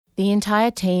The entire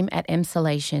team at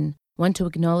Emsolation want to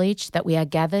acknowledge that we are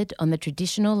gathered on the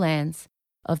traditional lands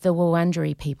of the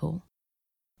Wurundjeri people.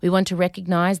 We want to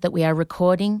recognise that we are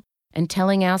recording and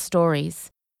telling our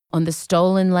stories on the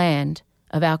stolen land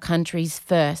of our country's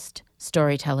first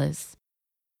storytellers.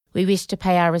 We wish to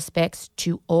pay our respects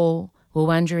to all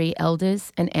Wurundjeri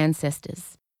elders and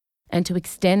ancestors, and to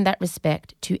extend that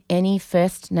respect to any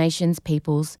First Nations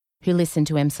peoples who listen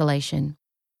to Emsolation.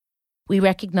 We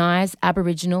recognise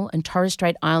Aboriginal and Torres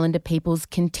Strait Islander peoples'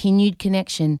 continued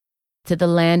connection to the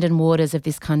land and waters of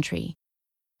this country,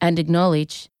 and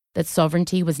acknowledge that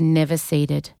sovereignty was never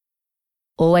ceded.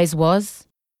 Always was,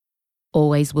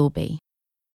 always will be.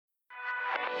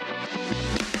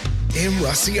 M.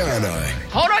 Russiano.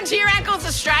 Hold on to your ankles,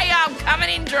 Australia. I'm coming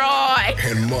in dry.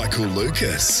 And Michael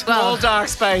Lucas. All dark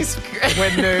space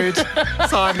when nude.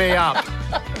 Sign me up.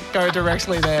 Go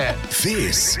directionally there.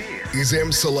 This is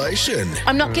Emsolation.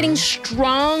 I'm not getting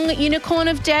strong unicorn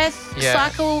of death,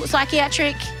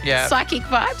 psychiatric, psychic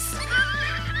vibes.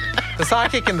 The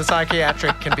psychic and the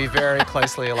psychiatric can be very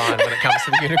closely aligned when it comes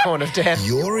to the unicorn of death.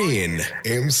 You're in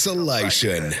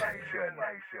Emsolation.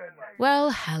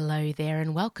 Well, hello there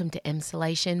and welcome to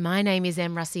Emsolation. My name is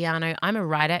M. Russiano. I'm a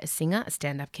writer, a singer, a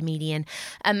stand-up comedian,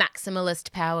 a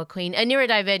maximalist power queen, a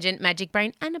neurodivergent magic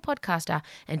brain and a podcaster.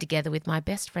 And together with my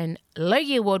best friend,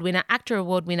 Logie Award winner, actor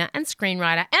award winner and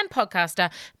screenwriter and podcaster,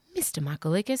 Mr.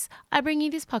 Michael Lucas, I bring you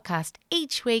this podcast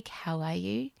each week. How are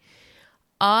you?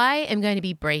 I am going to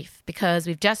be brief because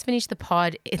we've just finished the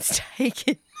pod. It's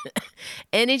taken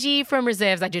energy from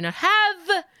reserves I do not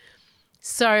have.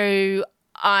 So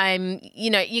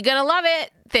you're going to love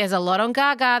it. There's a lot on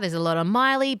Gaga. There's a lot on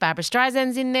Miley. Barbara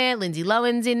Streisand's in there. Lindsay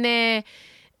Lohan's in there.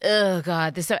 Oh,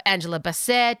 God. There's Angela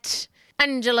Bassett.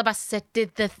 Angela Bassett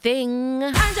did the thing.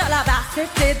 Angela Bassett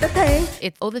did the thing.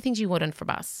 It's all the things you want from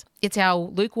us. It's our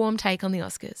lukewarm take on the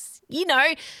Oscars. You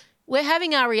know, we're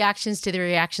having our reactions to the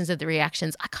reactions of the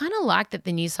reactions. I kind of like that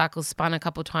the news cycle spun a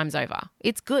couple times over.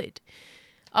 It's good.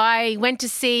 I went to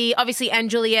see, obviously, Anne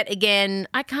Juliet again.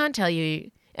 I can't tell you.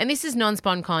 And this is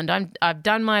non-spon-conned. I've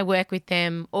done my work with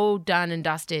them, all done and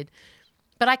dusted.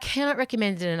 But I cannot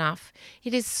recommend it enough.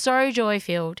 It is so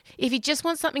joy-filled. If you just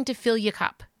want something to fill your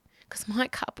cup, because my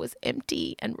cup was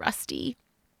empty and rusty,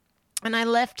 and I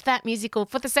left that musical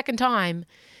for the second time.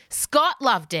 Scott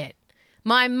loved it.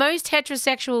 My most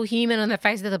heterosexual human on the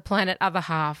face of the planet other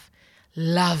half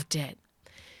loved it.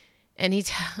 And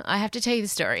I have to tell you the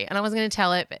story, and I wasn't going to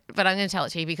tell it, but I'm going to tell it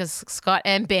to you because Scott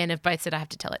and Ben have both said I have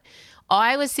to tell it.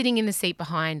 I was sitting in the seat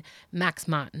behind Max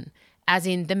Martin, as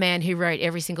in the man who wrote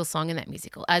every single song in that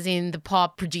musical, as in the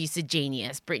pop producer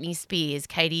genius, Britney Spears,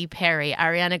 Katy Perry,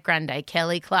 Ariana Grande,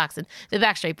 Kelly Clarkson, the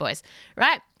Backstreet Boys,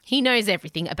 right? He knows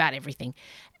everything about everything.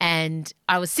 And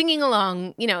I was singing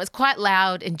along, it was quite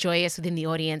loud and joyous within the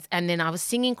audience. And then I was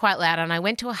singing quite loud and I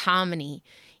went to a harmony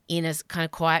in a kind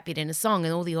of quiet bit in a song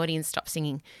and all the audience stopped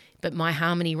singing, but my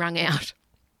harmony rung out.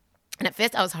 And at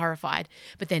first I was horrified,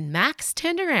 but then Max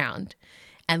turned around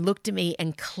and looked at me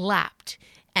and clapped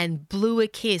and blew a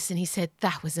kiss and he said,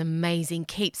 "That was amazing,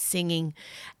 keep singing."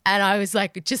 And I was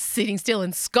like just sitting still,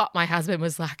 and Scott, my husband,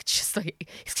 was like, he's like,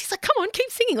 "Come on,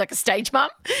 keep singing," like a stage mum.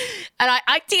 And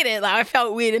I did it, like I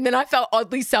felt weird, and then I felt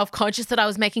oddly self-conscious that I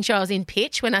was making sure I was in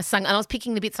pitch when I sung, and I was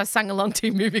picking the bits I sung along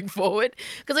to moving forward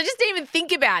because I just didn't even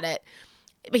think about it.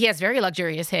 But he has very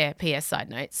luxurious hair, PS side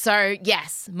note. So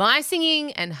yes, my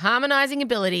singing and harmonising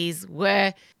abilities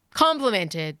were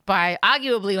complimented by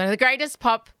arguably one of the greatest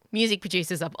pop music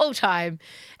producers of all time.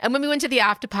 And when we went to the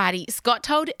after party, Scott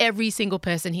told every single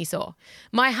person he saw.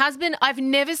 My husband, I've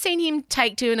never seen him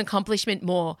take to an accomplishment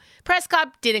more. Press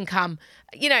club didn't come.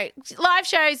 Live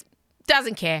shows,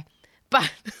 doesn't care. But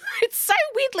it's so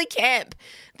weirdly camp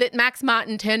that Max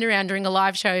Martin turned around during a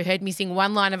live show, heard me sing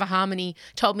one line of a harmony,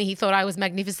 told me he thought I was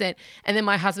magnificent, and then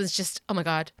my husband's just, oh my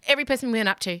God. Every person we went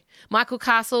up to. Michael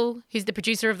Castle, who's the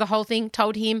producer of the whole thing,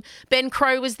 told him. Ben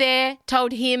Crow was there,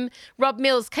 told him. Rob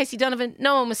Mills, Casey Donovan,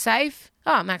 no one was safe.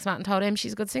 Oh, Max Martin told him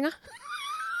she's a good singer.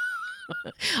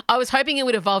 I was hoping it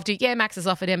would evolve to, Max has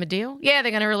offered Em a deal. Yeah,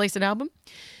 they're going to release an album.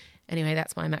 Anyway,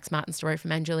 that's my Max Martin story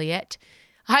from Anne Juliet.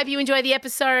 I hope you enjoy the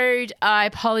episode. I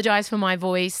apologise for my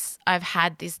voice. I've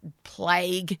had this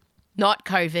plague, not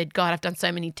COVID. God, I've done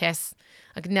so many tests.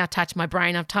 I can now touch my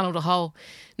brain. I've tunnelled a hole.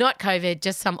 Not COVID,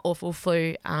 just some awful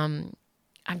flu. I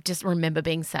just remember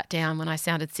being sat down when I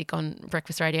sounded sick on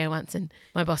breakfast radio once, and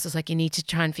my boss was like, "You need to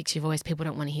try and fix your voice. People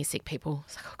don't want to hear sick people." I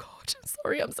was like, "Oh God,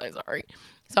 sorry, I'm so sorry."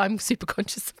 So I'm super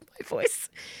conscious of my voice.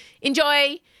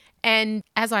 Enjoy. And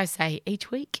as I say each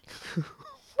week,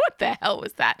 what the hell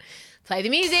was that? Play the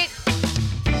music.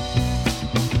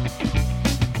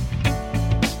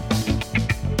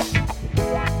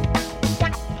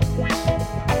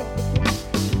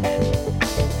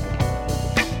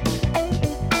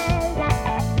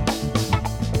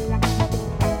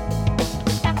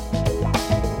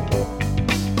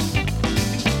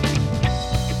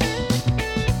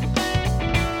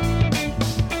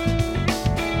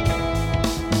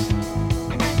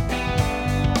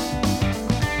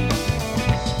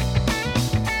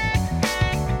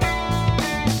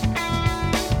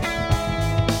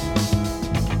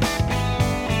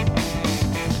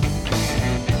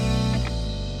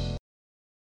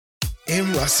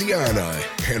 Russiano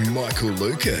and Michael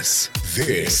Lucas.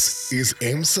 This is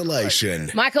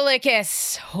Emsolation. Michael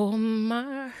Lucas. Hold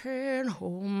my hand,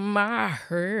 hold my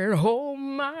hand, hold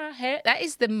my hand. That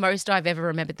is the most I've ever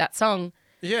remembered that song.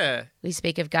 Yeah. We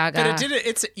speak of Gaga. But it did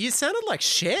it. You sounded like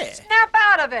Cher. Snap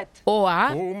out of it. Or,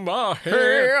 Oh, my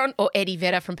hair. or Eddie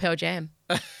Vedder from Pearl Jam.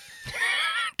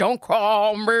 Don't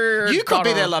call me. You could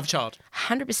be their love child.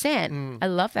 100%. I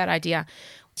love that idea.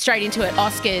 Straight into it.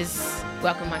 Oscars.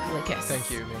 Welcome, Michael Lucas. Thank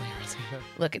you.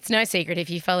 Look, it's no secret if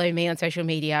you follow me on social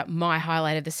media, my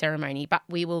highlight of the ceremony, but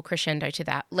we will crescendo to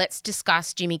that. Let's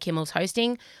discuss Jimmy Kimmel's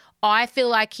hosting. I feel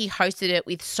like he hosted it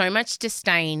with so much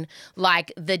disdain,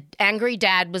 like the angry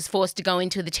dad was forced to go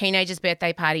into the teenager's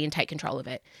birthday party and take control of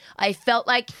it. I felt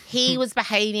like he was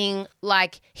behaving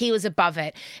like he was above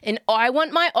it. And I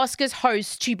want my Oscars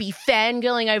hosts to be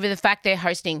fangirling over the fact they're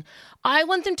hosting. I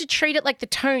want them to treat it like the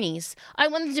Tonys. I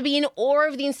want them to be in awe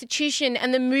of the institution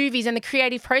and the movies and the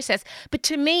creative process. But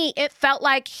to me, it felt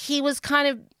like he was kind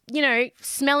of,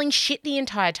 smelling shit the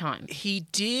entire time. He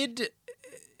did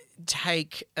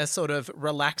take a sort of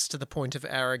relaxed to the point of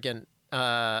arrogant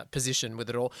position with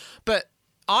it all. But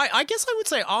I guess I would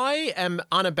say I am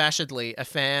unabashedly a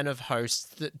fan of hosts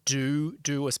that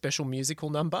do a special musical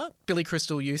number. Billy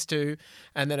Crystal used to,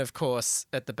 and then of course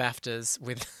at the BAFTAs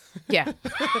with... Yeah.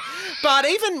 But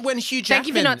even when Hugh Jackman... Thank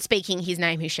you for not speaking his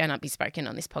name, who shall not be spoken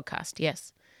on this podcast.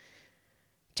 Yes.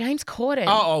 James Corden.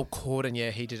 Oh, Corden, yeah,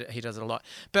 he did it. He does it a lot.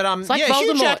 But like Voldemort.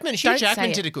 Hugh Jackman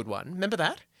say did it. a good one. Remember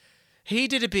that? He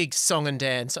did a big song and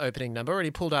dance opening number, and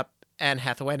he pulled up Anne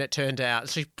Hathaway, and it turned out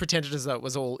she pretended as though it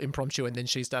was all impromptu, and then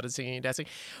she started singing and dancing.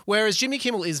 Whereas Jimmy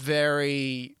Kimmel is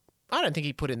I don't think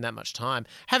he put in that much time.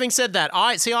 Having said that,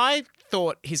 I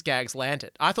thought his gags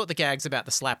landed. I thought the gags about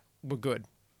the slap were good.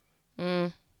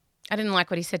 I didn't like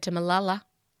what he said to Malala.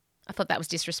 I thought that was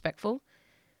disrespectful.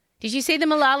 Did you see the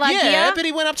Malala Yeah, gear? but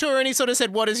he went up to her and he sort of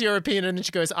said, "What is your opinion?" And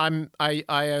she goes, I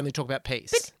only talk about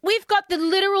peace." But we've got the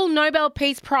literal Nobel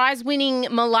Peace Prize winning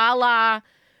Malala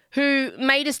who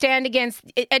made a stand against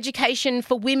education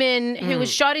for women, who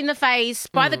was shot in the face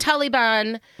by the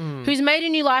Taliban, who's made a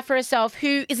new life for herself,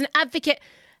 who is an advocate.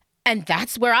 And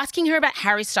we're asking her about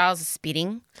Harry Styles'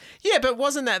 spitting. Yeah, but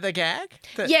wasn't that the gag?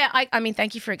 Yeah, I mean,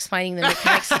 thank you for explaining the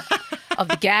mechanics of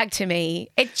the gag to me.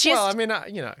 It just,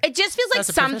 it just feels like That's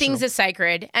a some things professional. are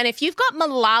sacred. And if you've got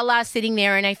Malala sitting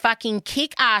there in a fucking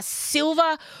kick-ass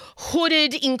silver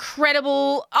hooded,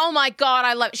 incredible, oh my God,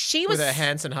 I love, she was. With her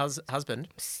handsome husband.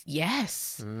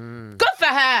 Yes. Good for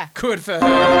her. Good for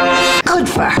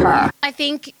her. I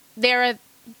think there are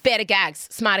better gags,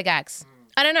 smarter gags.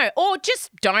 I don't know. Or just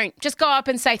don't. Just go up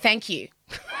and say thank you.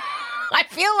 I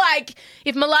feel like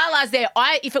if Malala's there,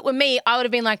 if it were me, I would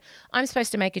have been like, I'm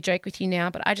supposed to make a joke with you now,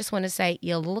 but I just want to say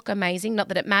you look amazing. Not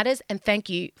that it matters. And thank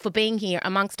you for being here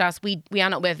amongst us. We are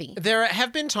not worthy. There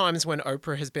have been times when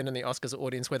Oprah has been in the Oscars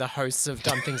audience where the hosts have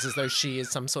done things as though she is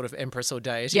some sort of empress or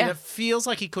deity. Yeah. And it feels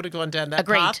like he could have gone down that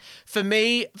Agreed. path. For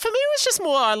me, it was just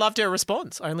more, I loved her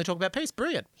response. I only talk about peace.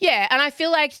 Brilliant. Yeah. And I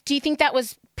feel like, do you think that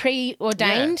was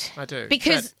preordained? Yeah, I do.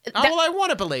 Because But, I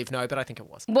want to believe no, but I think it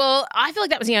was. Well, I feel like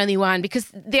that was the only one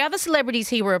because the other celebrities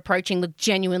he were approaching looked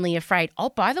genuinely afraid. Oh,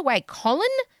 by the way, Colin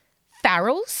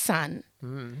Farrell's son.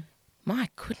 My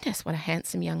goodness, what a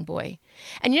handsome young boy.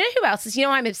 And you know who else is,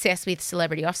 I'm obsessed with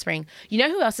celebrity offspring. You know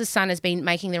who else's son has been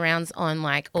making the rounds on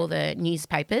like all the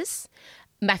newspapers?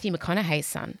 Matthew McConaughey's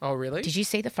son. Oh, really? Did you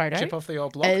see the photo? Chip off the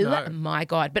old block? Oh, No. my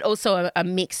God. But also a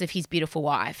mix of his beautiful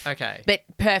wife. Okay. But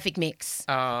perfect mix.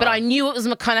 But I knew it was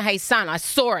McConaughey's son. I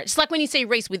saw it. Just like when you see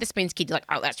Reese Witherspoon's kid, you're like,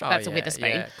 oh, that's a yeah, Witherspoon.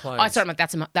 yeah, I saw it, I'm like,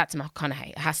 that's a McConaughey.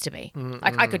 It has to be.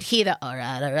 Like I could hear the all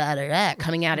right,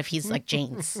 coming out of his like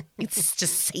jeans. It just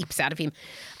seeps out of him.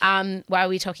 Why are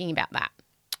we talking about that?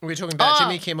 We're talking about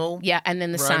Jimmy Kimmel. Yeah, and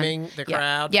then the roaming son. the Yeah,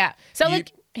 crowd. Yeah. So look,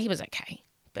 he was okay.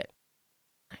 But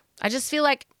I just feel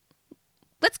like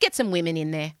let's get some women in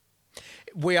there.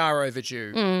 We are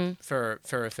overdue for a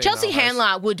female Chelsea host.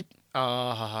 Handler would.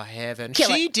 Oh, heaven. Kill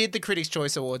She it. did the Critics'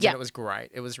 Choice Awards Yeah. and it was great.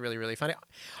 It was really, really funny.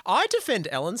 I defend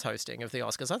Ellen's hosting of the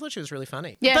Oscars. I thought she was really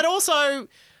funny. Yeah. But also, I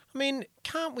mean,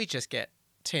 can't we just get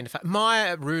Tina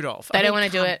Maya Rudolph? They don't want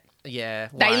to do it. Yeah.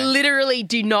 They why? literally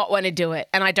do not want to do it,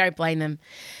 and I don't blame them.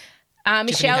 Tiffany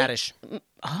Michelle, Haddish.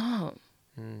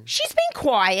 she's been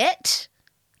quiet.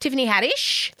 Tiffany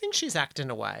Haddish, I think she's acting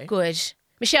away. good.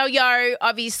 Michelle Yeoh,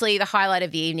 obviously the highlight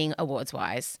of the evening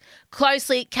awards-wise.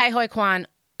 Closely, Kei Hoi Kwan,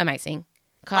 amazing.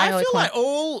 Kei I Hoi feel Kwan. like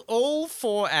all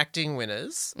four acting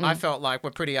winners, I felt like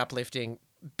were pretty uplifting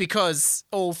because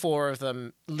all four of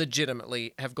them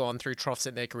legitimately have gone through troughs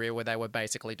in their career where they were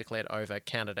basically declared over,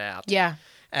 counted out. Yeah.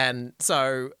 And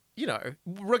so,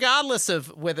 regardless of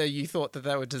whether you thought that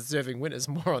they were deserving winners,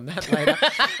 more on that later.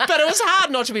 But it was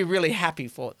hard not to be really happy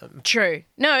for them. True.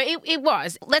 No, it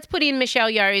was. Let's put in Michelle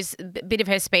Yeoh's bit of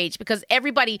her speech because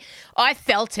I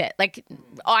felt it. Like,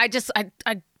 I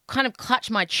kind of clutched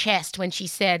my chest when she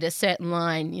said a certain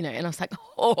line, and I was like,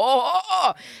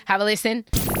 oh. Have a listen.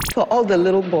 For all the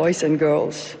little boys and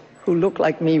girls who look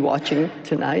like me watching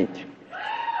tonight,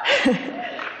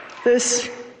 this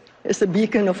is a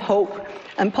beacon of hope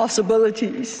and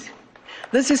possibilities.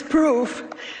 This is proof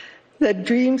that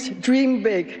dreams dream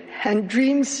big and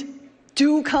dreams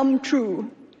do come true.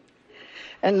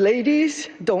 And ladies,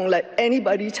 don't let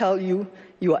anybody tell you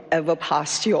you are ever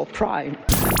past your prime.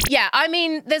 Yeah, I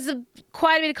mean, there's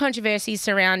quite a bit of controversy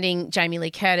surrounding Jamie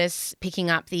Lee Curtis picking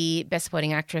up the Best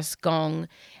Supporting Actress gong,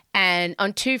 and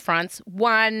on two fronts.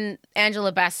 One,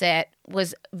 Angela Bassett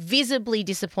was visibly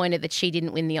disappointed that she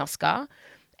didn't win the Oscar,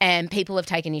 and people have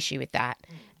taken issue with that.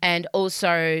 And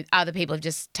also other people have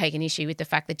just taken issue with the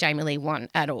fact that Jamie Lee won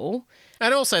at all.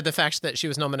 And also the fact that she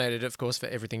was nominated, of course, for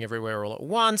Everything Everywhere All at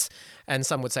Once. And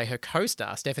some would say her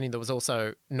co-star, Stephanie, that was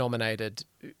also nominated,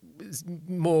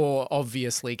 more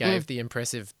obviously gave the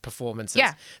impressive performances.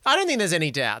 Yeah. I don't think there's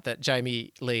any doubt that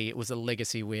Jamie Lee was a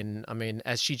legacy win. I mean,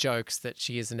 as she jokes that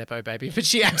she is a Nepo baby, but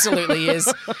she absolutely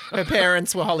is. Her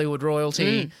parents were Hollywood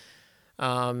royalty.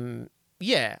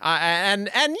 Yeah,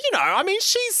 I mean,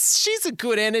 she's a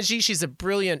good energy. She's a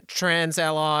brilliant trans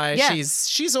ally. Yeah.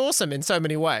 She's awesome in so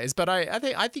many ways. But I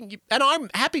think, and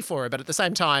I'm happy for her. But at the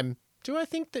same time, do I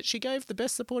think that she gave the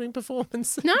best supporting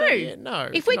performance? No. No.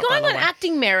 If we're not by going a on long way.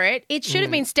 acting merit, it should have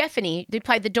been Stephanie, who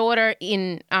played the daughter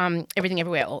in Everything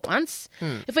Everywhere All at Once.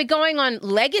 If we're going on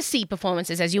legacy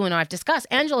performances, as you and I have discussed,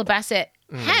 Angela Bassett,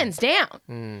 hands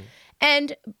down.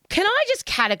 And can I just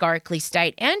categorically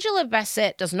state, Angela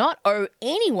Bassett does not owe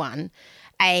anyone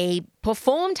a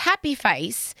performed happy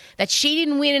face that she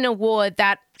didn't win an award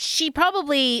that she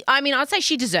probably, I'd say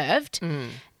she deserved.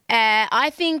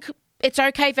 I think it's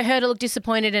okay for her to look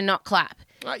disappointed and not clap.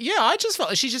 I just felt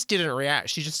like she just didn't react.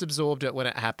 She just absorbed it when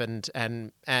it happened.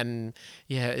 And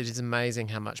yeah, it is amazing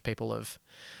how much people have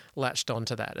latched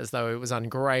onto that as though it was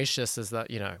ungracious, as that,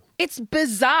 It's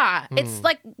bizarre. It's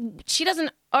like she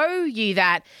doesn't owe you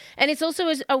that. And it's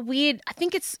also a weird, I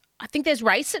think there's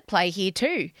race at play here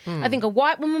too. I think a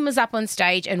white woman was up on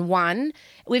stage and won.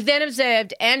 We've then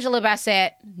observed Angela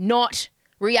Bassett not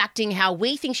reacting how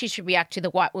we think she should react to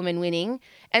the white woman winning.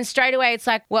 And straight away it's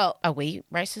like, well, are we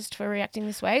racist for reacting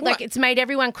this way? Like, it's made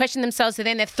everyone question themselves, so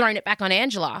then they've thrown it back on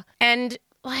Angela. And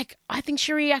I think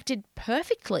she reacted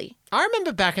perfectly. I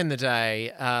remember back in the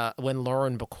day when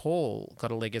Lauren Bacall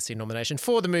got a legacy nomination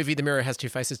for the movie The Mirror Has Two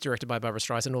Faces, directed by Barbra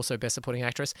Streisand, also Best Supporting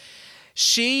Actress.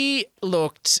 She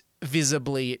looked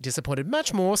visibly disappointed,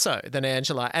 much more so than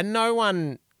Angela, and no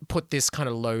one put this kind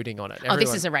of loading on it.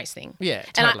 This is a race thing. Yeah,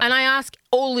 totally. And I ask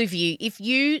all of you, if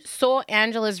you saw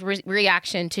Angela's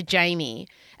reaction to Jamie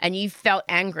and you felt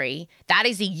angry, that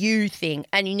is a you thing,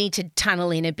 and you need to tunnel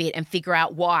in a bit and figure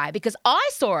out why. Because I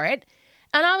saw it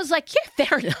and I was like, yeah,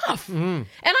 fair enough. And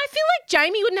I feel like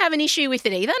Jamie wouldn't have an issue with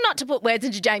it either, not to put words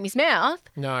into Jamie's mouth.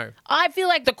 No. I feel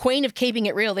like the queen of keeping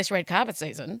it real this red carpet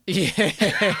season. Yeah.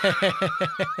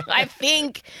 I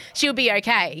think she'll be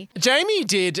okay. Jamie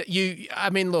did,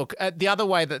 look, the other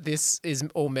way that this is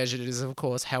all measured is, of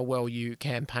course, how well you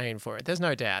campaign for it. There's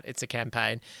no doubt it's a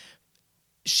campaign.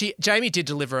 Jamie did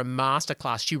deliver a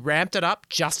masterclass. She ramped it up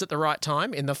just at the right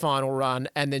time in the final run,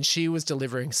 and then she was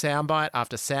delivering soundbite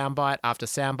after soundbite after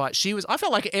soundbite. I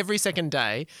felt like every second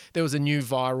day there was a new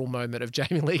viral moment of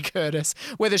Jamie Lee Curtis,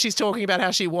 whether she's talking about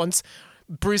how she wants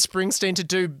Bruce Springsteen to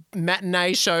do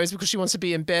matinee shows because she wants to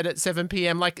be in bed at 7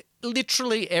 p.m. Like,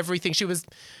 literally everything. She was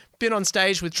been on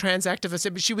stage with trans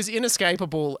activists. She was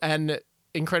inescapable and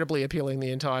incredibly appealing the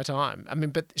entire time. I mean,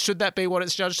 but should that be what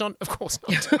it's judged on? Of course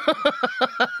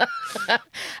not.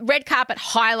 Red carpet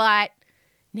highlight,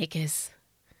 knickers.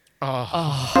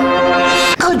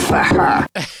 Good for her.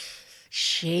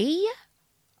 She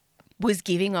was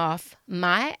giving off,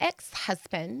 my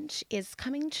ex-husband is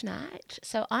coming tonight,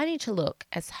 so I need to look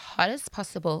as hot as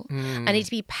possible. I need to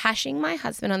be pashing my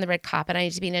husband on the red carpet. I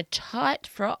need to be in a tight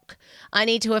frock. I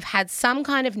need to have had some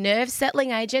kind of nerve-settling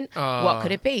agent. What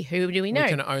could it be? Who do we know? We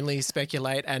can only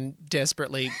speculate and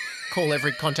desperately call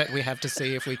every contact we have to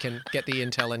see if we can get the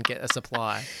intel and get a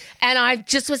supply. And I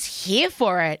just was here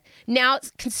for it. Now,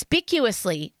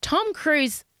 conspicuously, Tom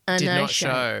Cruise, Did not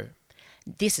show.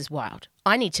 This is wild.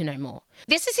 I need to know more.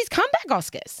 This is his comeback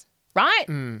Oscars, right?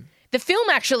 The film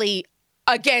actually,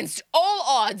 against all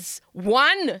odds,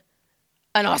 won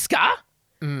an Oscar.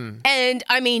 And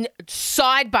I mean,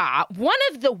 sidebar, one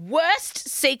of the worst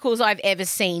sequels I've ever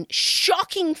seen.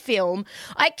 Shocking film.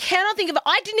 I cannot think of it.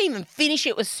 I didn't even finish it.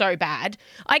 It was so bad.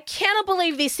 I cannot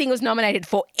believe this thing was nominated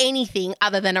for anything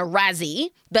other than a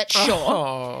Razzie, but sure.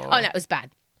 Oh, no, it was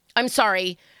bad. I'm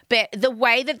sorry. But the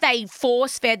way that they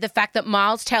force-fed the fact that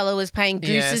Miles Teller was playing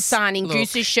Goose's son in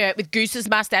Goose's shirt with Goose's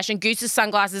mustache and Goose's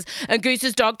sunglasses and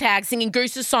Goose's dog tag, singing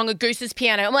Goose's song at Goose's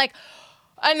piano. I'm like,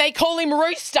 and they call him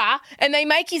Rooster and they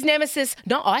make his nemesis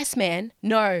not Iceman.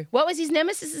 No. What was his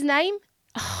nemesis' name?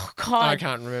 Oh, God. I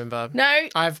can't remember. No.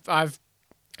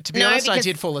 To be honest, I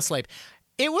did fall asleep.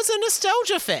 It was a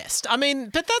nostalgia fest. I mean,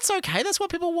 but that's okay. That's what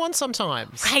people want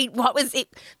sometimes. Wait, what was it?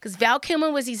 Because Val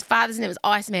Kilmer was his father's name. It was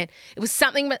Iceman. It was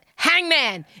something but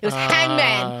Hangman. It was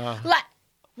Hangman. Like,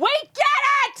 we get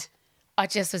it! I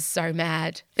just was so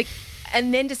mad.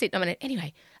 And then to sit nominated.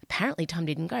 Anyway, apparently Tom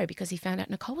didn't go because he found out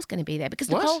Nicole was going to be there. Because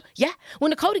Nicole,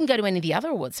 Nicole didn't go to any of the other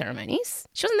award ceremonies.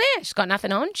 She wasn't there. She's got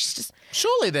nothing on. She's just...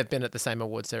 Surely they've been at the same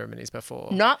award ceremonies before.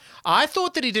 No. I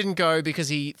thought that he didn't go because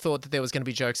he thought that there was going to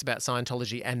be jokes about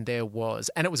Scientology, and there was.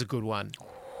 And it was a good one.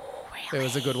 Really? There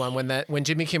was a good one when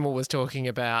Jimmy Kimmel was talking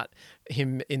about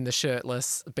him in the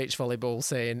shirtless beach volleyball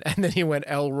scene, and then he went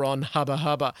L. Ron Hubba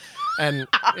Hubba. And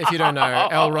if you don't know,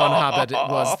 L. Ron Hubbard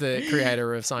was the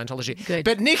creator of Scientology. Good.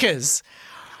 But Knickers...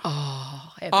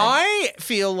 Oh, Evan. I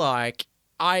feel like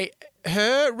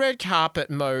her red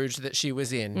carpet mode that she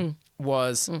was in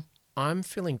was I'm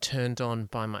feeling turned on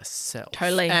by myself.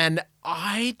 Totally. And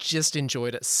I just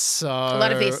enjoyed it so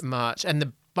much. And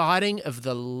the biting of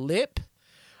the lip.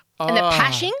 And the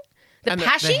pashing. The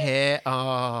pashing? The hair.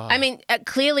 Oh. I mean,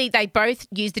 clearly they both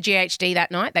used the GHD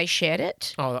that night. They shared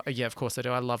it. Oh, yeah, of course they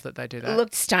do. I love that they do that. It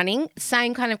looked stunning.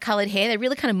 Same kind of coloured hair. They're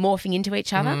really kind of morphing into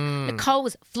each other. Nicole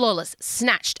was flawless,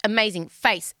 snatched, amazing,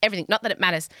 face, everything. Not that it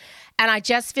matters. And I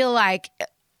just feel like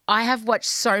I have watched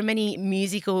so many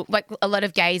musical, like a lot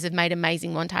of gays have made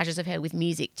amazing montages of her with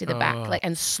music to the back, like,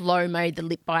 and slow-mode the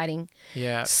lip biting.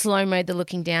 Yeah. Slow-mode the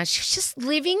looking down. She was just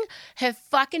living her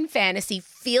fucking fantasy,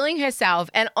 feeling herself.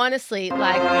 And honestly,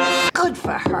 like, Good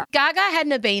for her. Gaga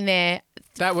hadn't have been there.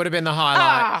 That would have been the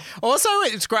highlight. Also,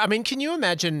 it's great. I mean, can you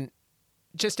imagine,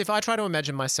 just if I try to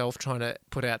imagine myself trying to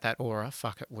put out that aura,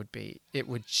 it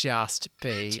would just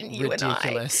be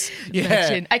ridiculous. Yeah.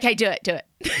 Imagine. Okay, do it.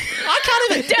 I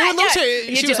can't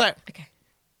even. She was like, okay.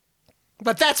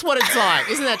 But that's what it's like.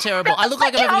 Isn't that terrible? I look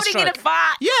like I'm having a stroke. In a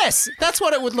fart. Yes, that's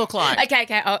what it would look like.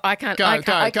 Okay. Oh, I can't. Go. I You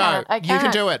can't.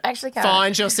 can do it. Actually can't.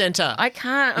 Find your centre. I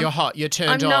can't. You're hot. You're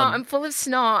turned I'm on. not. I'm full of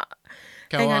snot.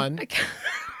 Go Hang on. I can't.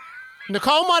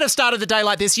 Nicole might have started the day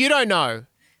like this. You don't know.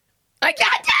 I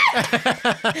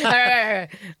can't. All right.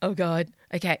 Oh, God.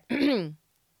 Okay.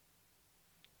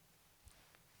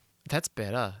 That's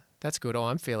better. That's good. Oh,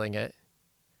 I'm feeling it.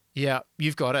 Yeah,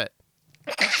 you've got it.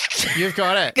 You've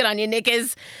got it. Good on you,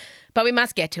 Knickers. But we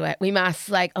must get to it. We must,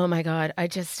 like, oh, my God. I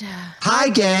just... Hi,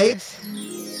 gay.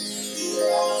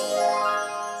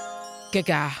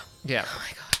 Gaga. Yeah. Oh,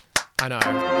 my God. I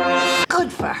know.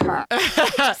 Good for her.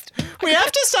 We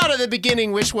have to start at the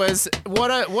beginning, which was what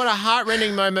a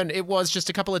heart-rending moment it was just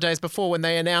a couple of days before when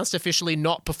they announced officially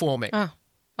not performing. Oh.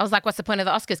 I was like, what's the point of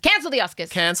the Oscars? Cancel the Oscars.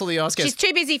 Cancel the Oscars. She's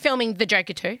too busy filming The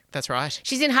Joker 2. That's right.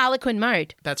 She's in Harlequin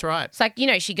mode. That's right. It's like,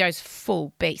 she goes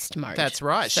full beast mode. That's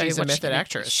right. So She's a what, method she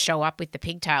actress. Show up with the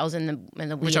pigtails and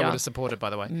the Which I weirdo. would have supported,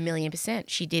 by the way. 1,000,000%.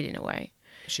 She did in a way.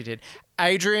 She did.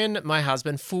 Adrian, my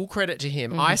husband, full credit to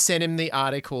him. I sent him the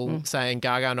article saying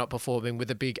Gaga not performing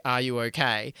with a big "Are you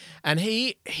okay?" And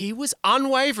he was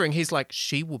unwavering. He's like,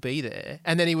 she will be there.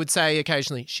 And then he would say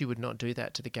occasionally, she would not do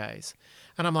that to the gays.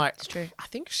 And I'm like, it's true. I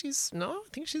think she's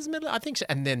middle. I think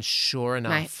and then sure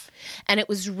enough. Mate. And it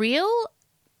was real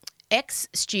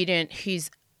ex-student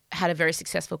who's had a very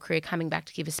successful career coming back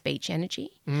to give a speech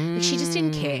energy. Like, she just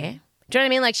didn't care. Do you know what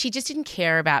I mean? Like, she just didn't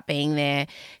care about being there.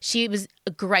 She was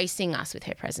gracing us with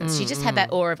her presence. She just had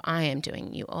that aura of, I am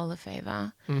doing you all a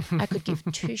favour. I could give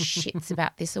two shits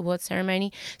about this award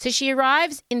ceremony. So she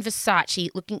arrives in Versace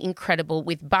looking incredible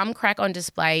with bum crack on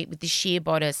display with the sheer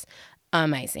bodice.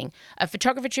 Amazing. A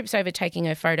photographer trips over taking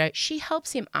her photo. She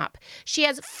helps him up. She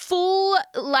has full,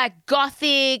 like,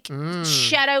 gothic,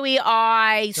 shadowy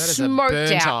eye, That is smoked a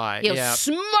burnt out. eye. Yeah, Yeah.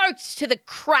 smoked to the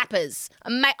crappers.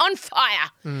 On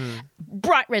fire.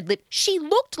 Bright red lip. She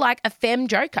looked like a femme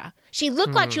Joker. She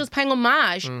looked like she was paying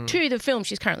homage to the film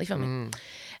she's currently filming.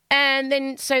 And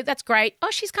then, so that's great.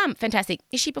 Oh, she's come. Fantastic.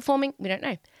 Is she performing? We don't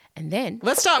know. And then...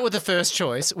 Let's start with the first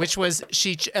choice, which was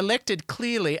she elected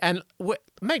clearly, and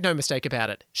make no mistake about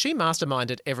it, she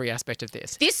masterminded every aspect of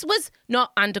this. This was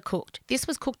not undercooked. This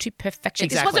was cooked to perfection.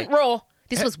 Exactly. This wasn't raw.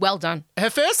 This was well done. Her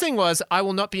first thing was, I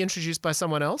will not be introduced by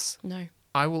someone else. No.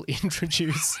 I will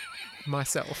introduce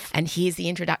myself. And here's the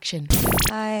introduction.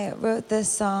 I wrote this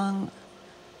song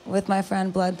with my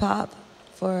friend Blood Pop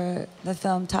for the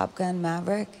film Top Gun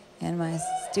Maverick in my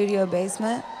studio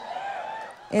basement.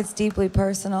 It's deeply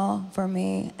personal for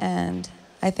me, and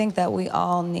I think that we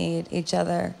all need each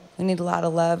other. We need a lot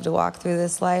of love to walk through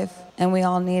this life, and we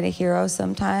all need a hero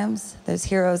sometimes. There's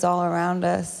heroes all around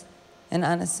us in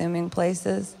unassuming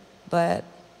places, but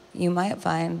you might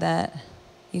find that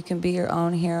you can be your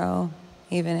own hero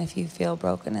even if you feel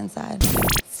broken inside.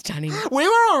 Stunning. We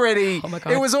were already, Oh my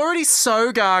God. it was already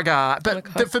so Gaga. But my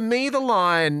God. for me, the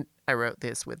line, I wrote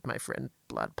this with my friend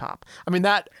Blood Pop. I mean,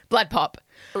 that, Blood Pop.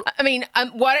 I mean,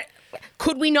 what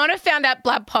could we not have found out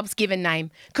Blood Pop's given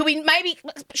name? Could we maybe,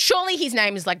 surely his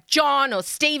name is like John or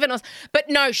Stephen, but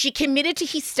no, she committed to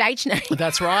his stage name.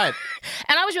 that's right.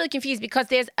 And I was really confused because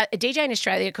there's a DJ in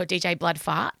Australia called DJ Blood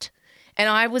Fart. And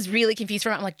I was really confused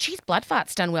from it. I'm like, geez, Blood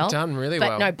Fart's done well. Done really but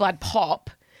well. No, Blood Pop.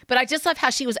 But I just love how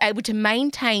she was able to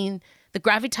maintain the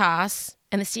gravitas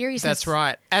and the seriousness. That's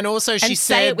right. And also she And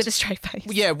said... say it with a straight face.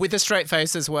 Yeah, with a straight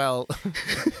face as well.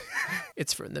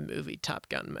 It's from the movie Top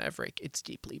Gun Maverick. It's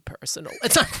deeply personal.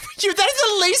 It's like, that is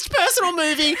the least personal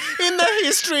movie in the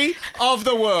history of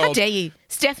the world. How dare you?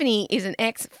 Stephanie is an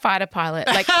ex-fighter pilot.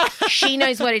 Like, she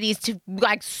knows what it is to,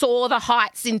 like, soar the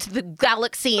heights into the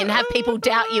galaxy and have people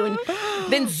doubt you and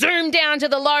then zoom down to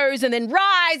the lows and then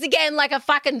rise again like a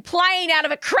fucking plane out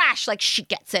of a crash. Like, she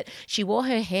gets it. She wore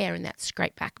her hair in that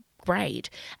straight back braid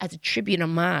as a tribute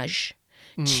homage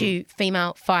to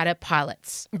female fighter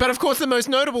pilots. But of course, the most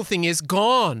notable thing is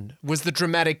Gone was the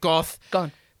dramatic goth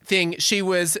Gone. thing. She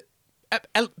was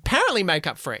apparently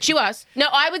makeup free. She was. No,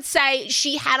 I would say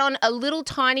she had on a little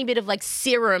tiny bit of like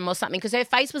serum or something because her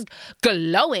face was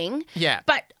glowing. Yeah.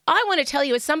 But I want to tell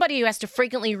you, as somebody who has to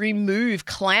frequently remove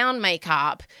clown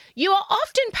makeup, you are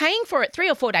often paying for it 3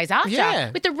 or 4 days after.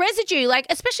 Yeah. With the residue, like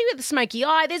especially with the smoky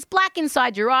eye, there's black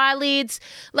inside your eyelids.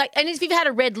 Like, and if you've had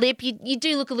a red lip, you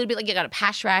do look a little bit like you got a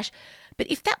pash rash. But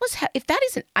if that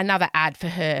isn't another ad for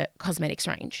her cosmetics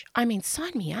range, I mean,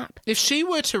 sign me up. If she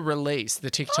were to release the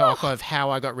TikTok of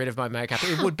how I got rid of my makeup,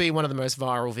 it would be one of the most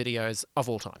viral videos of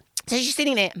all time. So she's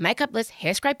sitting there, makeupless,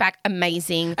 hair scraped back,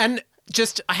 amazing. And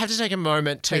just, I have to take a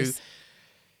moment to Please.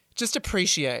 just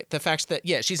appreciate the fact that,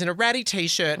 yeah, she's in a ratty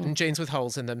T-shirt and jeans with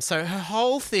holes in them. So her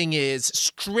whole thing is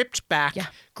stripped back, Yeah.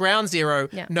 ground zero,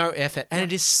 Yeah. no effort. And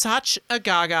it is such a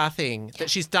Gaga thing that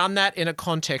she's done that in a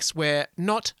context where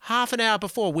not half an hour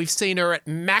before we've seen her at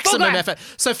maximum glam. effort.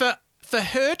 So for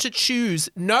her to choose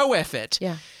no effort,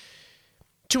 Yeah.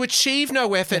 to achieve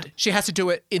no effort, she has to do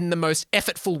it in the most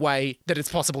effortful way that it's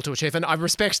possible to achieve. And I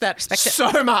respect that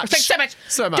so much. Respect so much.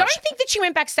 So much. Don't think that she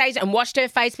went backstage and washed her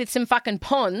face with some fucking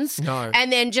Pond's No.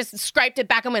 and then just scraped it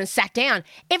back and went and sat down.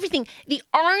 Everything. The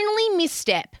only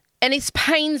misstep, and it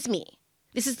pains me,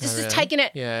 this is taking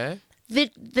it. Yeah.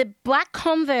 The black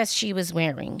Converse she was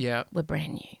wearing Yeah. were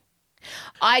brand new.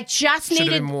 I just Should have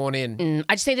needed been worn in.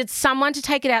 I just needed someone to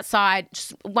take it outside,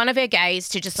 just one of her gays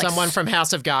to just like Someone from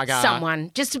House of Gaga. someone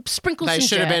just to sprinkle They some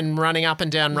should have dirt. been running up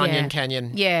and down Runyon Yeah.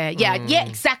 Canyon. Yeah,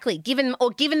 exactly. Given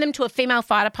them to a female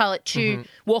fighter pilot to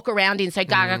walk around in so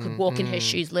Gaga could walk in her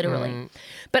shoes, literally.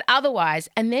 But otherwise,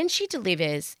 and then she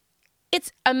delivers.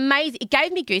 It's amazing. It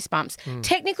gave me goosebumps.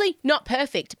 Technically not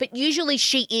perfect, but usually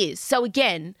she is. So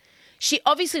again, she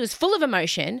obviously was full of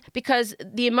emotion because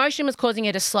the emotion was causing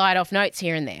her to slide off notes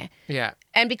here and there. Yeah.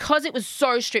 And because it was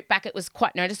so stripped back, it was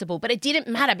quite noticeable. But it didn't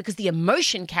matter because the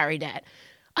emotion carried it.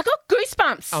 I got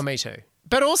goosebumps. Oh, me too.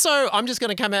 But also, I'm just going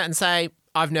to come out and say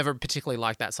I've never particularly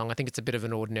liked that song. I think it's a bit of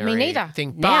an ordinary Me neither.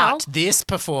 thing. Now- But this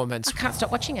performance, I can't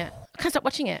stop watching it.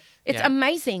 It's Yeah.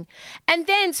 amazing. And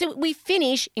then, so we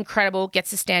finish, incredible,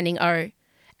 gets a standing O.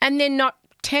 And then not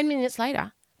 10 minutes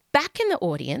later, back in the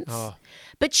audience, Oh.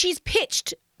 but she's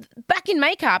pitched back in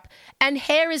makeup and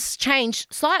hair has changed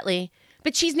slightly,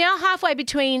 but she's now halfway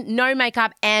between no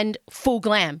makeup and full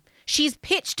glam. She's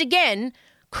pitched again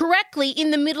correctly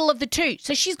in the middle of the two.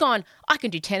 So she's gone, I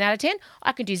can do 10 out of 10,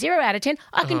 I can do 0 out of 10,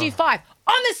 I can do 5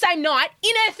 on the same night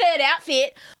in her third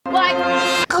outfit.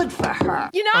 Like, good for her.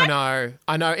 You know?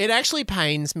 I know. It actually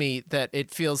pains me that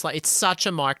it feels like it's such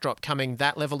a mic drop coming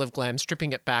that level of glam,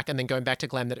 stripping it back and then going back to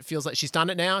glam that it feels like she's done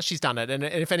it now, she's done it. And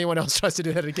if anyone else tries to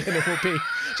do that again, it will be.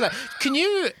 She's like, can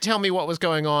you tell me what was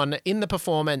going on in the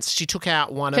performance? She took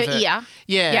out one of Her her ear.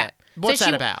 Yeah. What's So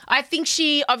that she- about? I think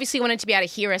she obviously wanted to be able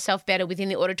to hear herself better within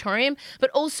the auditorium, but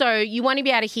also you want to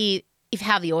be able to hear if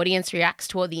how the audience reacts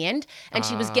toward the end. And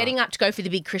she was getting up to go for the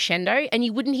big crescendo, and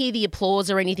you wouldn't hear the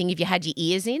applause or anything if you had your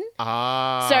ears in.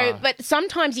 So, but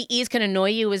sometimes your ears can annoy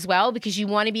you as well because you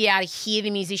want to be able to hear the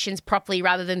musicians properly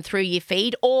rather than through your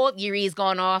feed, or your ears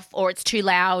gone off, or it's too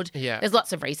loud. Yeah. There's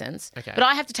lots of reasons. Okay. But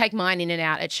I have to take mine in and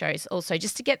out at shows also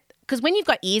just to get, because when you've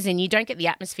got ears in, you don't get the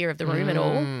atmosphere of the room at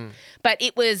all. But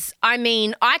it was, I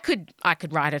mean, I could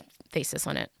write a thesis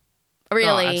on it.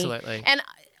 Really. Oh, absolutely. And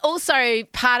also,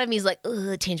 part of me is like,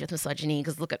 ugh, tinge with misogyny,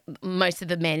 because look at most of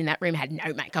the men in that room had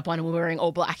no makeup on and were wearing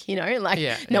all black,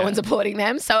 no one's applauding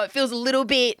them. So it feels a little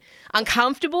bit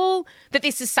uncomfortable that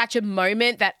this is such a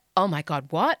moment that, oh my God,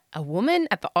 what? A woman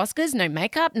at the Oscars, no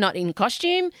makeup, not in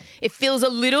costume? It feels a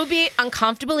little bit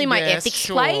uncomfortable in my ethics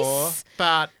place.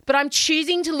 But I'm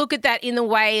choosing to look at that in the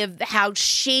way of how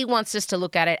she wants us to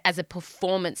look at it as a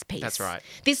performance piece. That's right.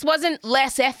 This wasn't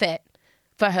less effort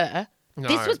for her. No.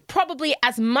 This was probably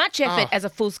as much effort as a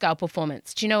full-scale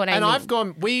performance. Do you know what I mean?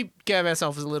 And we gave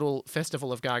ourselves a little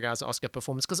festival of Gaga's Oscar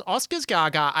performance because Oscar's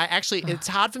Gaga, it's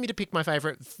hard for me to pick my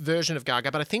favourite version of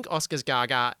Gaga, but I think Oscar's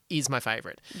Gaga is my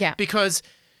favourite. Yeah. Because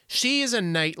she is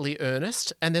innately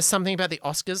earnest, and there's something about the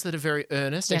Oscars that are very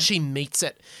earnest, and she meets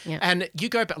it. Yeah. And you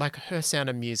go back, like her Sound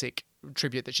of Music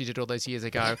tribute that she did all those years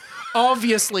ago,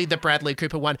 obviously the Bradley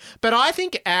Cooper one. But I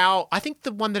think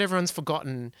the one that everyone's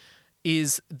forgotten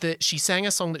is that she sang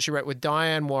a song that she wrote with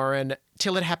Diane Warren,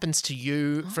 Till It Happens to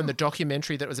You, from the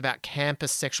documentary that was about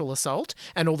campus sexual assault,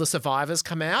 and all the survivors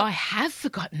come out. I have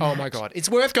forgotten that. Oh, my God. It's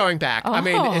worth going back. I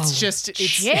mean, it's just...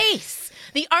 Jeez.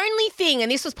 The only thing,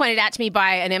 and this was pointed out to me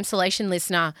by an Emsolation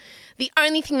listener, the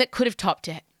only thing that could have topped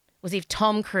it was if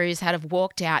Tom Cruise had have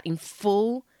walked out in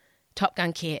full Top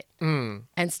Gun kit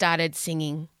and started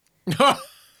singing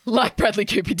like Bradley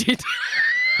Cooper did.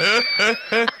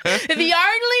 The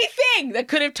only thing that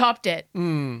could have topped it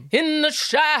in the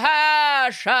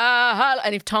shy,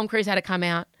 and if Tom Cruise had to come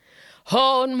out,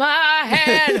 hold my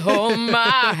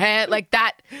hand, like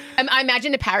that. I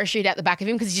imagine a parachute out the back of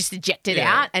him because he's just ejected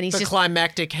out, and he's the just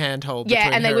climactic handhold.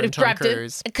 between and they her would have Tom grabbed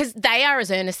Cruise. it because they are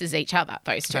as earnest as each other.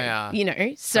 Those two, They are.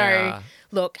 So They are.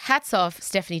 look, hats off,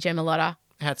 Stephanie Gemalotta.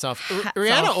 Hats off. Hats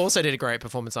Rihanna off. also did a great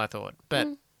performance, I thought, but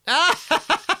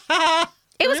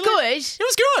It was good, it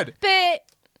was good. but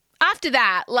after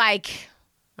that,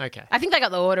 Okay. I think they got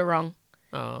the order wrong.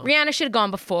 Oh, Rihanna should have gone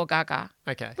before Gaga.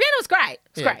 okay. Rihanna was great.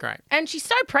 It was Great. And she's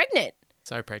so pregnant.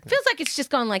 So pregnant. Feels like it's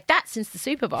just gone like that since the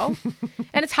Super Bowl.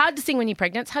 And it's hard to sing when you're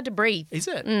pregnant. It's hard to breathe. Is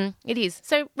it? It is.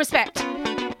 So respect.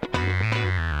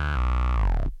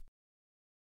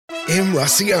 M.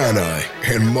 Russiano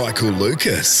and Michael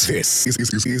Lucas. This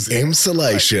is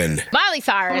Emsolation. Miley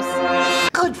Cyrus.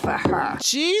 Good for her.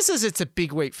 Jesus, it's a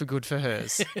big week for good for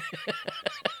hers.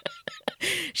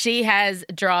 She has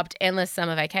dropped Endless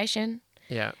Summer Vacation.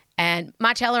 Yeah. And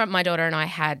Marcella, my daughter, and I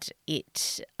had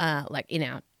it in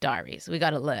our diaries. We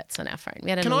got alerts on our phone. We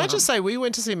had an Can I alarm. just say, we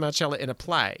went to see Marcella in a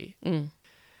play.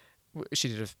 She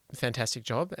did a fantastic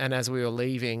job. And as we were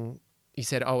leaving, he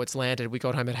said, oh, it's landed. We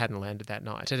got home, it hadn't landed that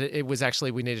night. And it was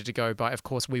actually, we needed to go by, of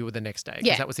course, we were the next day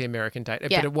because that was the American date.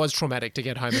 Yeah. But it was traumatic to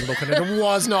get home and look at it. It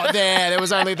was not there. There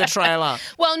was only the trailer.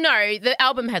 Well, no, the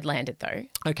album had landed though.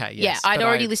 Okay, yes. Yeah, I'd but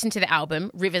already listened to the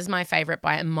album. River's my favourite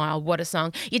by a mile. What a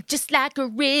song. You're just like a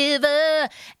river.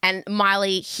 And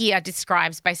Miley here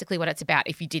describes basically what it's about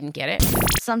if you didn't get it.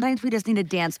 Sometimes we just need a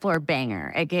dance floor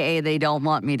banger, aka they don't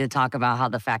want me to talk about how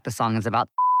the fact the song is about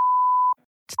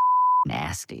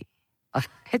nasty.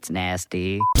 It's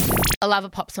nasty. I love a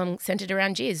pop song centred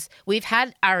around jizz. We've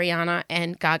had Ariana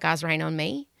and Gaga's Rain on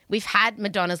Me. We've had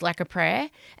Madonna's Like a Prayer.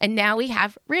 And now we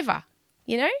have River,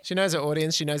 you know? She knows her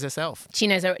audience. She knows herself. She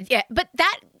knows her. Yeah, but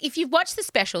that, if you've watched the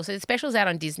special, so the special's out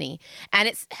on Disney, and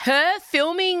it's her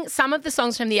filming some of the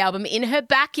songs from the album in her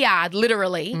backyard,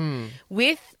 literally,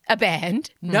 with a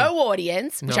band, no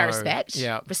audience, which I No, respect,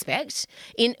 yeah.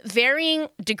 in varying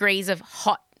degrees of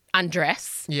hot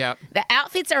undress. Yeah. The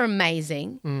outfits are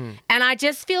amazing. And I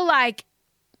just feel like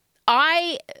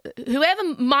Miley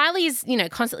is,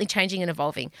 constantly changing and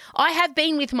evolving. I have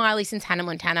been with Miley since Hannah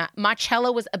Montana.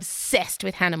 Marcella was obsessed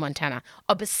with Hannah Montana.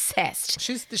 Obsessed.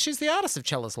 She's the artist of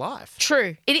Cella's life.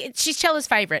 True. She's Cella's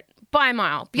favourite by a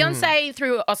mile. Beyonce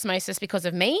through osmosis because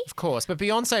of me. Of course. But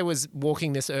Beyonce was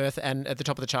walking this earth and at the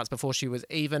top of the charts before she was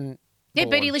even Yeah,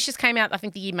 born. Bootylicious came out, I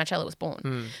think, the year Marcella was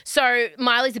born. So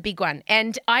Miley's a big one.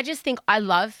 And I just think I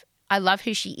love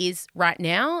who she is right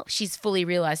now. She's fully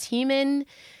realised human.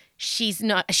 She's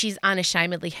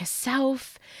unashamedly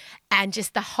herself. And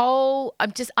just the whole, I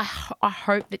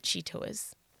hope that she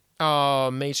tours.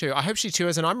 Oh, me too. I hope she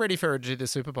tours, and I'm ready for her to do the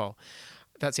Super Bowl.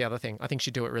 That's the other thing. I think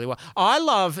she'd do it really well. I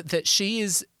love that she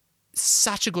is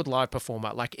such a good live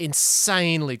performer, like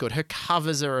insanely good. Her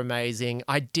covers are amazing.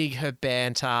 I dig her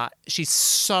banter. She's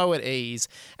so at ease.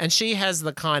 And she has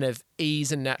the kind of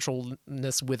ease and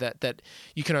naturalness with it that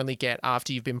you can only get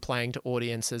after you've been playing to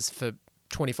audiences for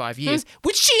 25 years,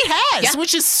 which she has,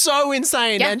 which is so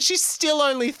insane. And she's still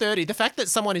only 30. The fact that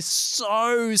someone is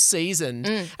so seasoned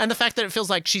and the fact that it feels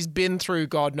like she's been through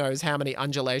God knows how many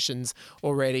undulations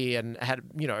already and had,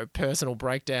 you know, personal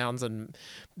breakdowns and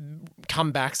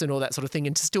comebacks and all that sort of thing,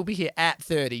 and to still be here at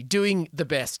 30 doing the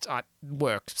best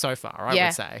work so far, I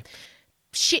would say.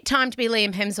 Shit time to be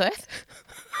Liam Hemsworth.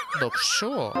 Look,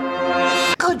 sure.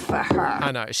 Good for her.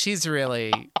 I know. She's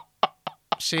really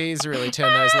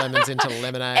turned those lemons into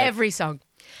lemonade. Every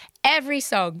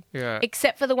song. Yeah.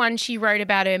 Except for the one she wrote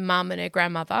about her mum and her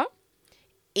grandmother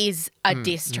is a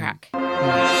diss track.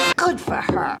 Good for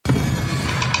her.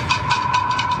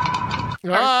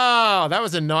 Oh, that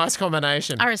was a nice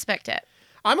combination. I respect it.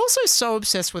 I'm also so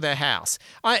obsessed with her house.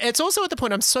 It's also at the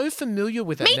point I'm so familiar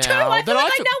with it now. Me too. I feel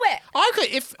like I know it. I could,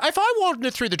 if I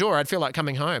wandered through the door, I'd feel like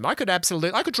coming home. I could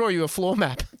draw you a floor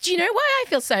map. Do you know why I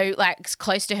feel so like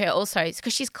close to her also? It's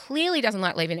because she clearly doesn't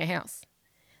like leaving her house.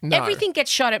 No. Everything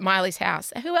gets shot at Miley's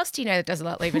house. Who else do you know that doesn't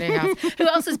like leaving her house? Who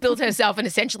else has built herself in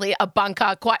essentially a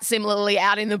bunker quite similarly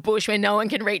out in the bush where no one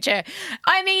can reach her?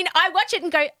 I mean, I watch it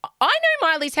and go, I know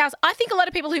Miley's house. I think a lot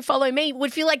of people who follow me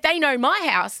would feel like they know my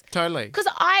house. Totally. Because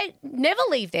I never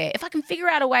leave there. If I can figure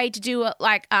out a way to do it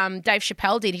like Dave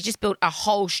Chappelle did, he just built a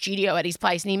whole studio at his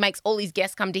place and he makes all his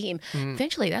guests come to him.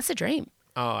 Eventually, that's a dream.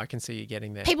 Oh, I can see you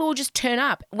getting there. People will just turn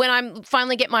up. When I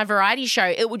finally get my variety show,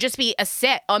 it will just be a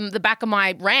set on the back of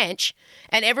my ranch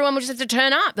and everyone will just have to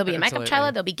turn up. There'll be a makeup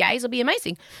trailer, there'll be gays, it'll be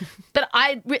amazing. But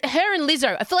her and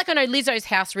Lizzo, I feel like I know Lizzo's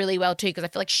house really well too because I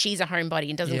feel like she's a homebody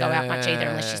and doesn't go out much either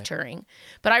unless she's touring.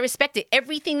 But I respect it.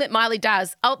 Everything that Miley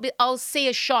does, I'll see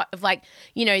a shot of like,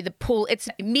 you know, the pool. It's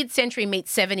mid-century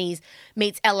meets 70s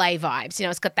meets LA vibes. You know,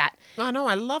 it's got that. I know,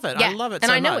 I love it. Yeah. I love it and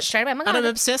so I know much. it straight away. And I'm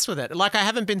obsessed with it. Like I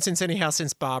haven't been since any house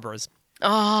since Barbara's.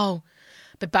 Oh,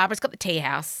 but Barbara's got the tea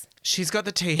house. She's got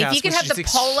the tea house. If you could have which the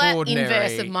is polar inverse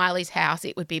extraordinary. of Miley's house,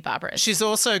 it would be Barbara's. She's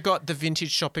also got the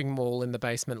vintage shopping mall in the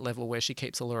basement level where she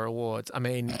keeps all her awards. I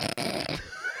mean,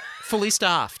 fully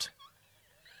staffed.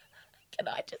 Can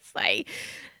I just say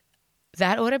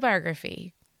that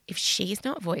autobiography, if she's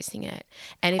not voicing it,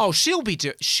 and if, she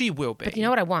will be. But you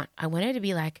know what I want? I want her to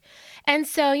be like, and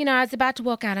so, you know, I was about to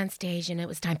walk out on stage and it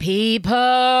was time. People.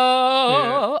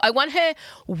 Yeah. I want her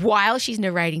while she's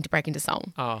narrating to break into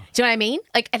song. Oh. Do you know what I mean?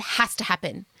 Like it has to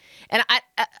happen. And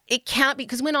it can't be,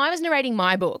 because when I was narrating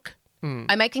my book,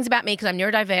 I make things about me because I'm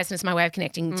neurodiverse and it's my way of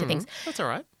connecting to things. That's all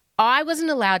right. I wasn't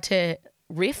allowed to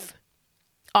riff.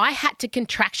 I had to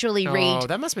contractually read. Oh,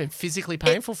 that must have been physically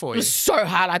painful for you. It was so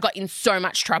hard. I got in so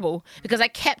much trouble because I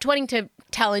kept wanting to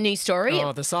tell a new story.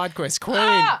 Oh, the side quest queen.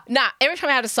 Every time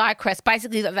I had a side quest,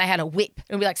 basically they had a whip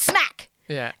and be like, smack.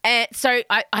 Yeah. And so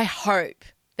I hope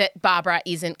that Barbara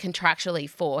isn't contractually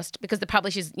forced because the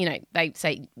publishers, you know, they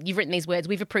say, you've written these words,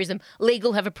 we've approved them,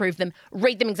 legal have approved them,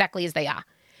 read them exactly as they are.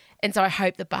 And so I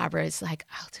hope that Barbara is like,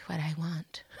 I'll do what I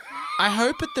want. I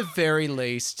hope at the very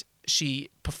least she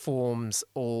performs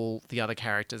all the other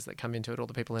characters that come into it, all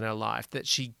the people in her life, that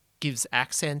she gives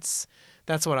accents.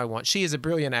 That's what I want. She is a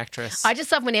brilliant actress. I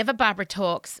just love whenever Barbara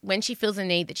talks, when she feels a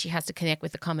need that she has to connect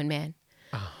with the common man.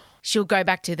 Oh. She'll go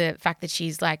back to the fact that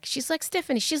she's like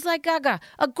Stephanie, she's like Gaga.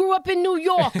 I grew up in New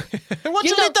York. What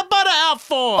you need the butter out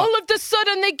for? All of a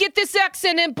sudden they get this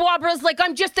accent and Barbara's like,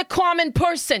 I'm just a common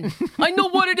person. I know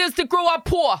what it is to grow up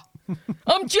poor.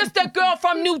 I'm just a girl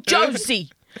from New Jersey.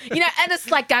 You know, and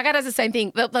it's like Gaga does the same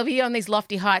thing. They'll be on these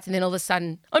lofty heights and then all of a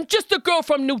sudden, I'm just a girl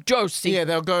from New Jersey. Yeah,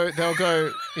 they'll go,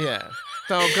 yeah.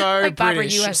 They'll go like, Barbara,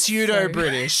 British, you are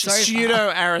pseudo-British, so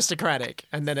pseudo-aristocratic.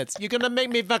 And then it's, you're going to make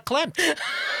me verklempt.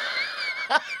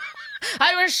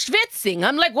 I was schwitzing.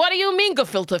 I'm like, what do you mean,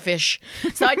 gefilte fish?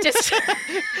 So I just...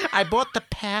 I bought the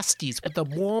pasties with the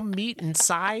warm meat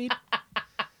inside.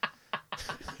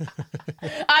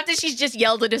 After she's just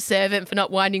yelled at a servant for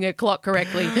not winding her clock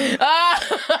correctly.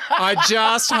 I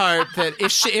just hope that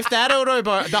if that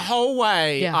the whole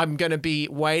way, Yeah. I'm going to be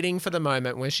waiting for the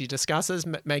moment where she discusses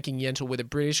making Yentl with a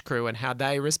British crew and how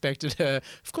they respected her.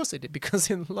 Of course they did, because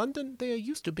in London they are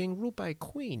used to being ruled by a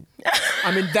queen.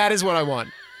 I mean, that is what I want.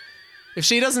 If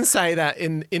she doesn't say that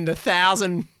in the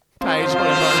 1,000-page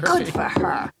autobiography. Good for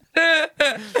her.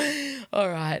 All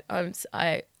right. I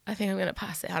think I'm going to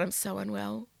pass out. I'm so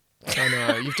unwell. I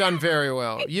know. You've done very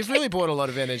well. You've really brought a lot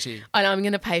of energy. And I'm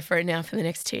going to pay for it now for the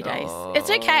next 2 days. It's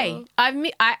okay.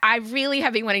 I really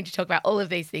have been wanting to talk about all of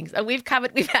these things. We've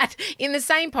had in the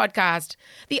same podcast,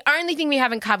 the only thing we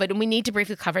haven't covered and we need to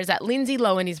briefly cover is that Lindsay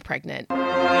Lohan is pregnant.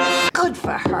 Good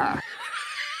for her.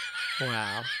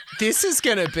 Wow. This is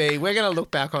going to be, we're going to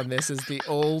look back on this as the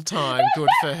all-time good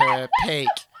for her peak.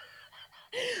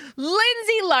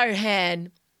 Lindsay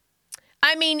Lohan.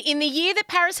 I mean, in the year that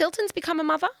Paris Hilton's become a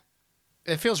mother.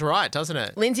 It feels right, doesn't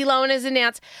it? Lindsay Lohan has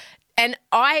announced, and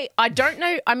I don't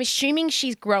know, I'm assuming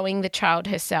she's growing the child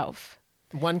herself.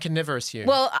 One can never assume.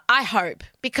 Well, I hope,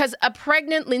 because a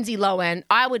pregnant Lindsay Lohan,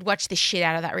 I would watch the shit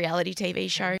out of that reality TV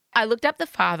show. I looked up the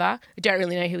father. I don't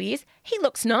really know who he is. He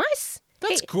looks nice.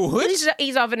 That's good.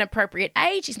 He's of an appropriate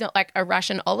age. He's not like a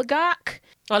Russian oligarch.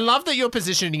 I love that your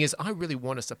positioning is, I really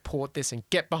want to support this and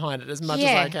get behind it as much as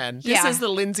I can. This is the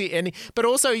Lindsay ending, but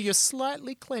also you're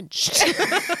slightly clenched.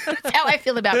 That's how I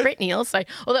feel about Britney also.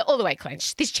 Although all the way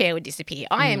clenched, this chair would disappear.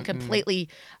 I am completely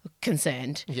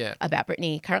concerned about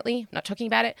Britney currently. Not talking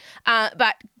about it.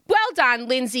 But well done,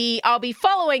 Lindsay. I'll be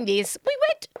following this.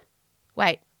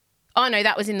 Wait. Oh, no,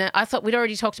 that was I thought we'd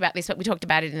already talked about this, but we talked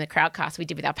about it in the crowdcast we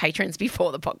did with our patrons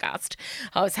before the podcast.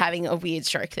 I was having a weird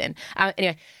stroke then.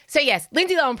 Anyway, so yes,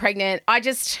 Lindsay Lohan pregnant.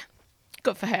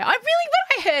 Good for her. When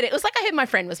I heard it was like I heard my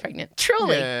friend was pregnant.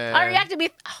 Truly. Yeah. I reacted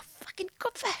with, fucking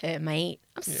good for her, mate.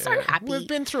 I'm so happy. We've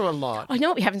been through a lot. I know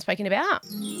what we haven't spoken about.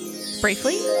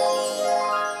 Briefly,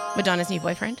 Madonna's new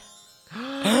boyfriend.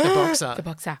 The boxer. The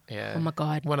boxer. Yeah. Oh, my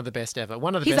God. One of the best ever.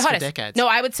 One of the He's best the for hottest. decades. No,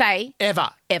 I would say. Ever.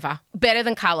 Better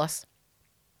than Carlos.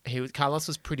 Carlos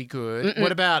was pretty good.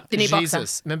 What about the new Jesus?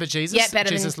 boxer. Remember Jesus? Yeah, better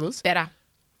Jesus than Luz? Better.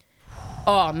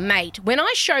 Oh, mate. When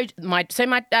I showed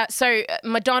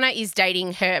Madonna is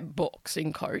dating her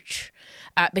boxing coach,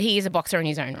 but he is a boxer in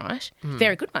his own right.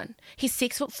 Very good one. He's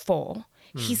 6'4".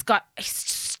 He's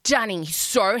stunning. He's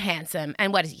so handsome.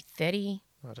 And what is he, 30?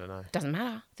 I don't know. Doesn't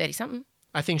matter. 30-something.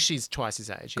 I think she's twice his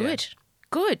age.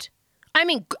 Good. I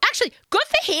mean, actually, good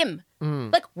for him.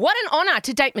 Like, what an honour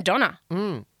to date Madonna.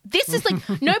 This is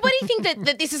like, nobody think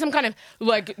that this is some kind of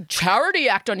like charity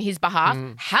act on his behalf.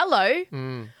 Hello.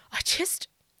 I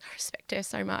respect her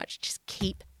so much. Just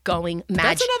keep going, Madge.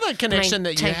 That's another connection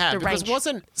that you have, because range.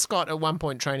 wasn't Scott at one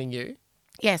point training you?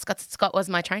 Yeah, Scott was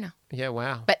my trainer. Yeah,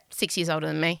 wow. But 6 years older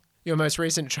than me. Your most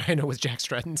recent trainer was Jack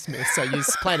Stratton-Smith, so you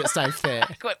played it safe there.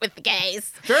 Quit with the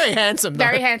gays. Very handsome, though.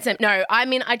 Very handsome. No, I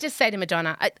mean, I just say to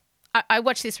Madonna, I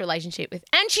watched this relationship with,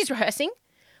 and she's rehearsing.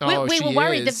 We were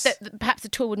worried that perhaps the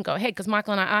tour wouldn't go ahead because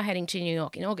Michael and I are heading to New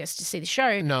York in August to see the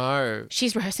show. No.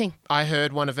 She's rehearsing. I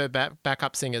heard one of her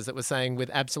backup singers that was saying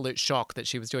with absolute shock that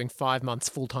she was doing 5 months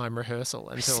full-time rehearsal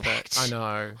until that. I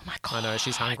know. Oh, my God. I know.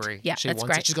 She's hungry. Yeah, she that's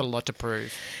wants great. it. She's got a lot to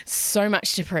prove. So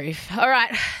much to prove. All right.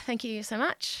 Thank you so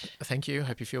much. Thank you.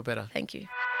 Hope you feel better. Thank you.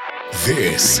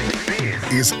 This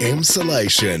is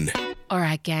Emsolation. All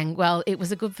right, gang. Well, it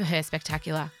was a good for her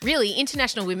spectacular. Really,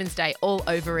 International Women's Day all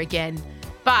over again.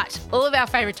 But all of our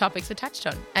favourite topics were touched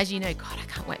on. As you know, God, I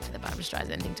can't wait for the Barbra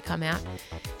Streisand thing to come out.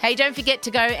 Hey, don't forget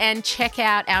to go and check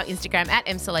out our Instagram at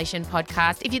Emsolation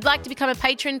Podcast. If you'd like to become a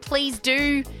patron, please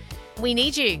do. We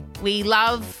need you. We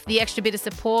love the extra bit of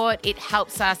support. It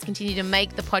helps us continue to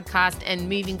make the podcast, and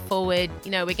moving forward,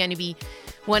 you know, we're going to be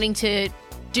wanting to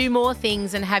do more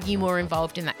things and have you more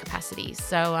involved in that capacity.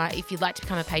 So if you'd like to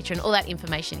become a patron, all that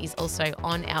information is also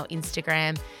on our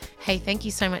Instagram. Hey, thank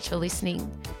you so much for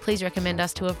listening. Please recommend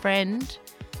us to a friend,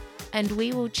 and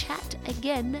we will chat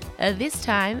again this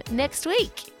time next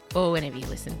week or whenever you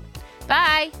listen.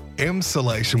 Bye.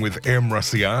 Emsolation with Em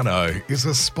Rossiano is a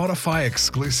Spotify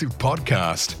exclusive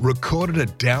podcast recorded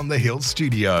at Down the Hill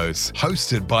Studios,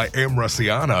 hosted by Em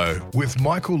Rossiano with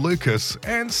Michael Lucas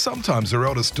and sometimes her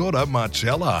eldest daughter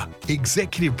Marcella.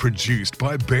 Executive produced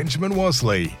by Benjamin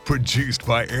Wasley, produced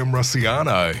by Em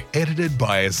Rossiano, edited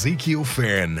by Ezekiel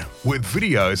Fenn, with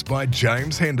videos by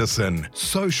James Henderson,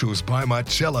 socials by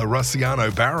Marcella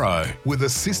Rossiano Barrow, with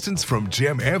assistance from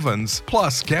Jem Evans,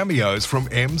 plus cameos from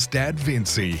Em's dad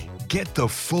Vincy. Get the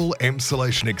full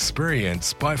Emsolation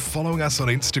experience by following us on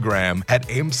Instagram at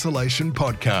Emsolation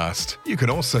Podcast. You can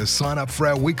also sign up for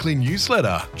our weekly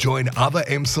newsletter. Join other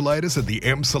Emsolators at the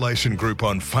Emsolation group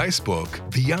on Facebook.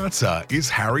 The answer is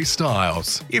Harry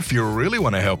Styles. If you really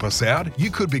want to help us out,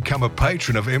 you could become a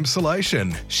patron of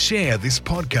Emsolation. Share this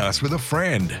podcast with a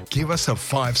friend. Give us a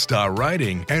 5-star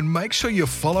rating and make sure you're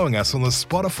following us on the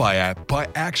Spotify app by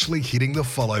actually hitting the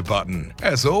follow button.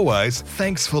 As always,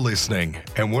 thanks for listening,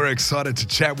 and we're excited to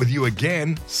chat with you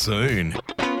again soon.